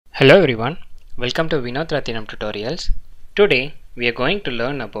Hello everyone, welcome to Vinoth Rathinam tutorials. Today we are going to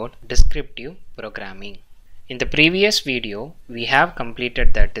learn about descriptive programming. In the previous video we have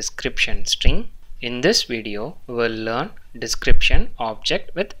completed the description string. In this video we will learn description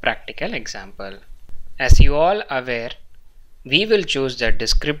object with practical example. As you all aware, we will choose the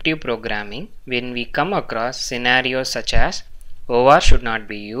descriptive programming when we come across scenarios such as OR should not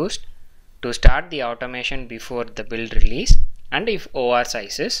be used, to start the automation before the build release, and if OR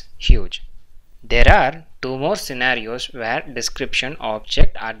size is huge. There are two more scenarios where description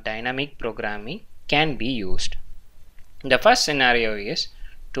object or dynamic programming can be used. The first scenario is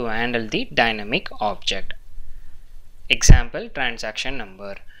to handle the dynamic object. Example, transaction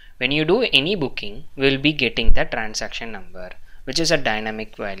number. When you do any booking, we will be getting the transaction number, which is a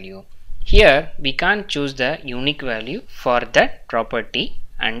dynamic value. Here we can't choose the unique value for that property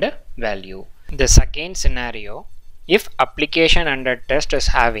and value. The second scenario, if application under test is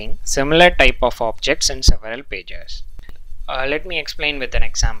having similar type of objects in several pages. Let me explain with an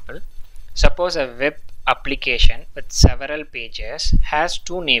example. Suppose a web application with several pages has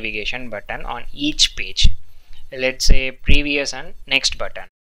two navigation buttons on each page. Let's say previous and next button.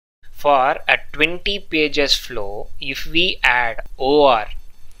 For a 20 pages flow, if we add OR,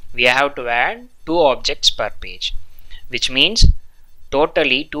 we have to add two objects per page, which means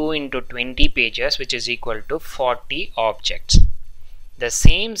totally 2 into 20 pages, which is equal to 40 objects. The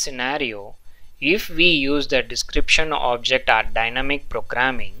same scenario, if we use the description object or dynamic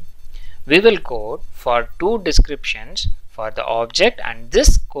programming, we will code for two descriptions for the object, and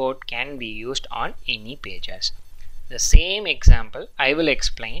this code can be used on any pages. The same example I will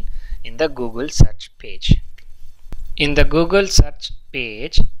explain in the Google search page. In the Google search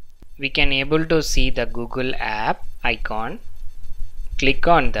page, we can able to see the Google app icon. Click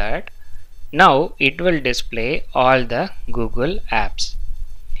on that. Now it will display all the Google apps.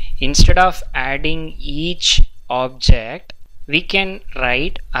 Instead of adding each object, we can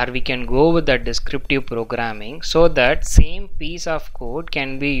write or we can go with the descriptive programming so that same piece of code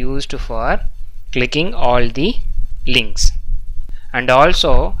can be used for clicking all the links. And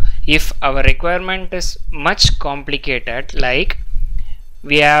also, if our requirement is much complicated, like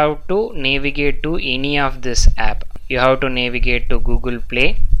we have to navigate to any of this app, you have to navigate to Google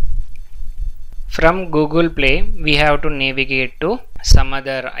Play. From Google Play we have to navigate to some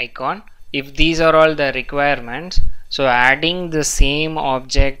other icon. If these are all the requirements, so adding the same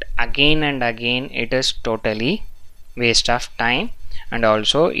object again and again, it is totally waste of time, and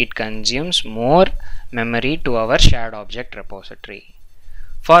also it consumes more memory to our shared object repository.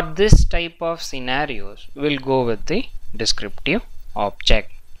 For this type of scenarios, we'll go with the descriptive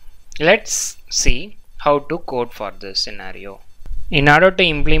object. Let's see how to code for this scenario. In order to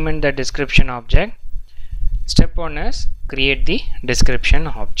implement the description object, step 1 is create the description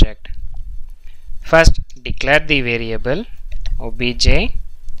object. First, declare the variable obj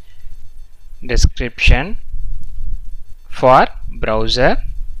description for browser,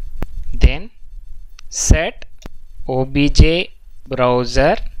 then set obj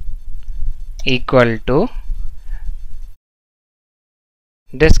browser equal to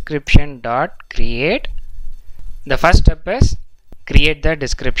description.create. The first step is create the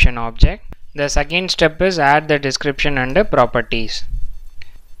description object. The second step is add the description under properties.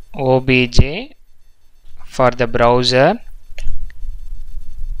 Obj for the browser,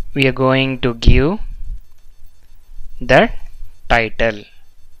 we are going to give the title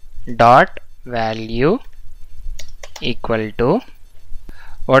dot value equal to,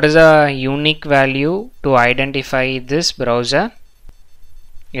 what is a unique value to identify this browser?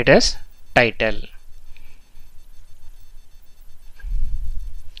 It is title.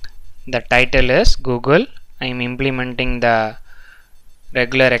 The title is Google. I am implementing the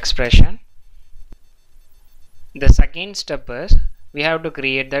regular expression. The second step is we have to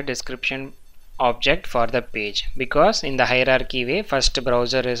create the description object for the page, because in the hierarchy way, first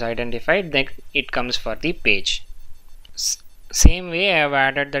browser is identified, then it comes for the page. Same way I have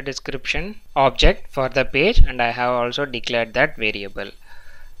added the description object for the page, and I have also declared that variable.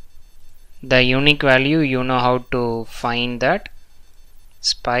 The unique value, you know how to find that.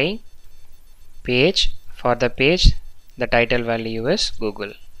 Spy page, for the page the title value is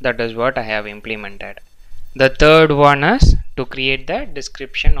Google. That is what I have implemented. The third one is to create the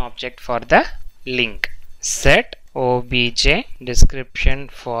description object for the link. Set obj description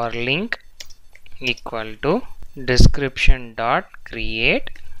for link equal to description dot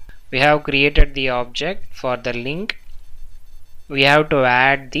create. We have created the object for the link. We have to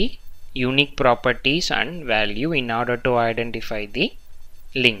add the unique properties and value in order to identify the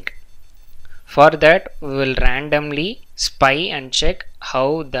link. For that, we will randomly spy and check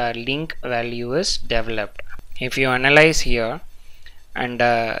how the link value is developed. If you analyze here and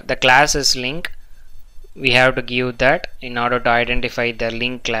the class is link, we have to give that in order to identify the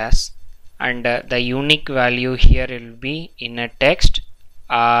link class, and the unique value here will be in a text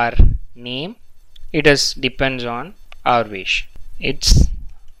or name. It is depends on our wish. It's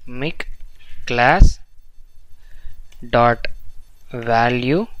mic class dot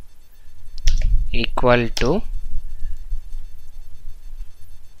value equal to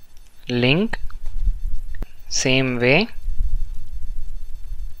link. Same way,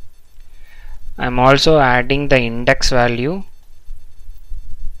 I'm also adding the index value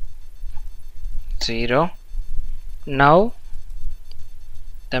 0. Now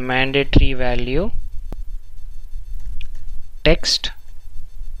the mandatory value text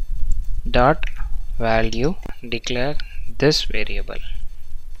dot value, declare this variable.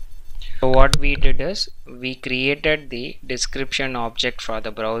 So what we did is we created the description object for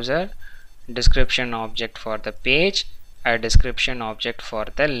the browser, description object for the page, a description object for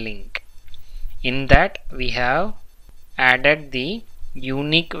the link. In that we have added the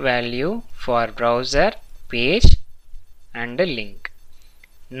unique value for browser, page and a link.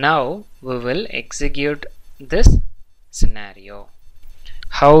 Now we will execute this scenario.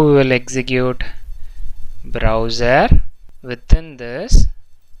 How we will execute? Browser, within this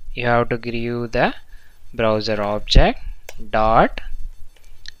you have to give the browser object dot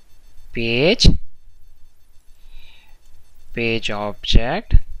page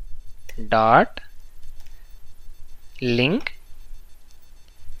object dot link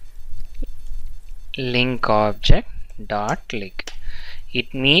object dot link.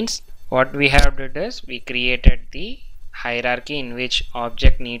 It means what we have did is we created the hierarchy in which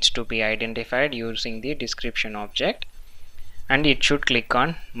object needs to be identified using the description object, and it should click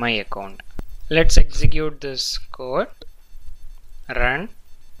on my account. Let's execute this code. Run.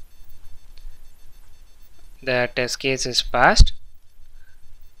 The test case is passed.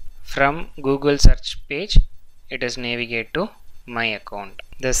 From Google search page it is navigate to my account.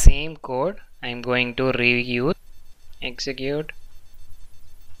 The same code I am going to reuse. Execute.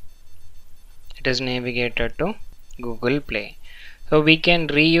 It is navigated to Google Play. So we can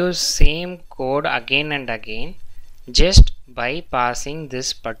reuse same code again and again just by passing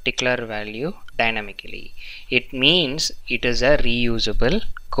this particular value dynamically. It means it is a reusable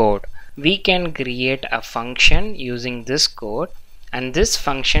code. We can create a function using this code, and this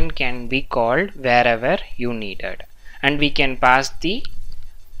function can be called wherever you needed, and we can pass the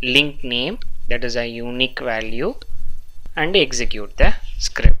link name, that is a unique value, and execute the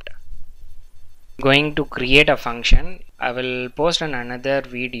script. Going to create a function. I will post another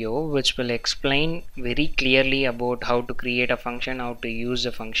video which will explain very clearly about how to create a function, how to use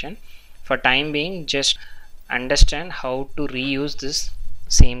a function. For time being, just understand how to reuse this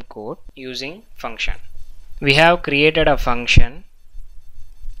same code using function. We have created a function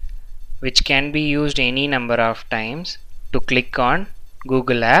which can be used any number of times to click on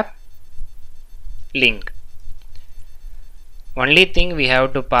Google app link. Only thing, we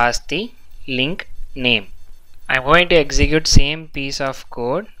have to pass the link name. I'm going to execute same piece of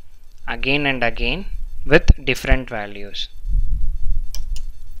code again and again with different values.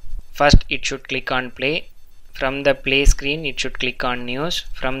 First it should click on play. From the play screen it should click on news.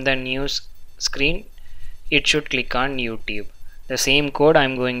 From the news screen it should click on YouTube. The same code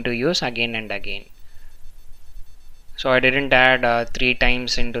I'm going to use again and again. So I didn't add 3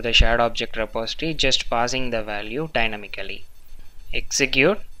 times into the shared object repository, just passing the value dynamically.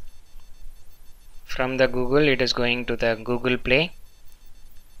 Execute. From the Google it is going to the Google Play,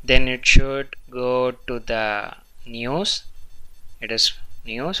 then it should go to the news. It is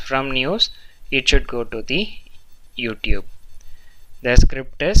news. From news it should go to the YouTube. The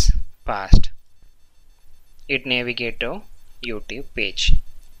script is passed. It navigate to YouTube page.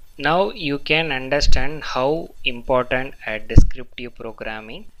 Now you can understand how important a descriptive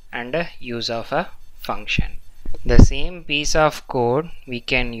programming and a use of a function. The same piece of code we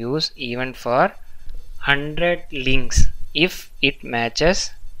can use even for 100 links if it matches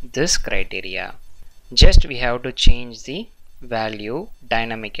this criteria. Just we have to change the value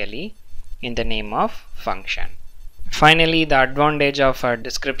dynamically in the name of function. Finally, the advantage of a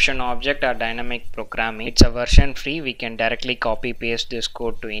description object or dynamic programming, it's a version free. We can directly copy paste this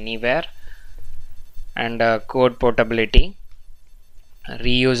code to anywhere, and code portability,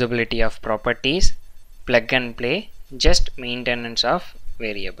 reusability of properties, plug and play, just maintenance of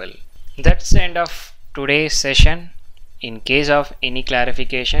variable. That's the end of today's session. In case of any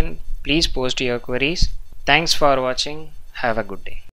clarification, please post your queries. Thanks for watching. Have a good day.